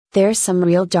There's some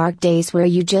real dark days where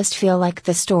you just feel like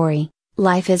the story,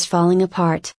 life is falling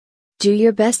apart. Do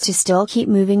your best to still keep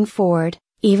moving forward,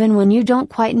 even when you don't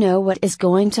quite know what is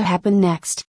going to happen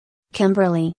next.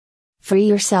 Kimberly. Free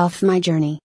yourself, my journey.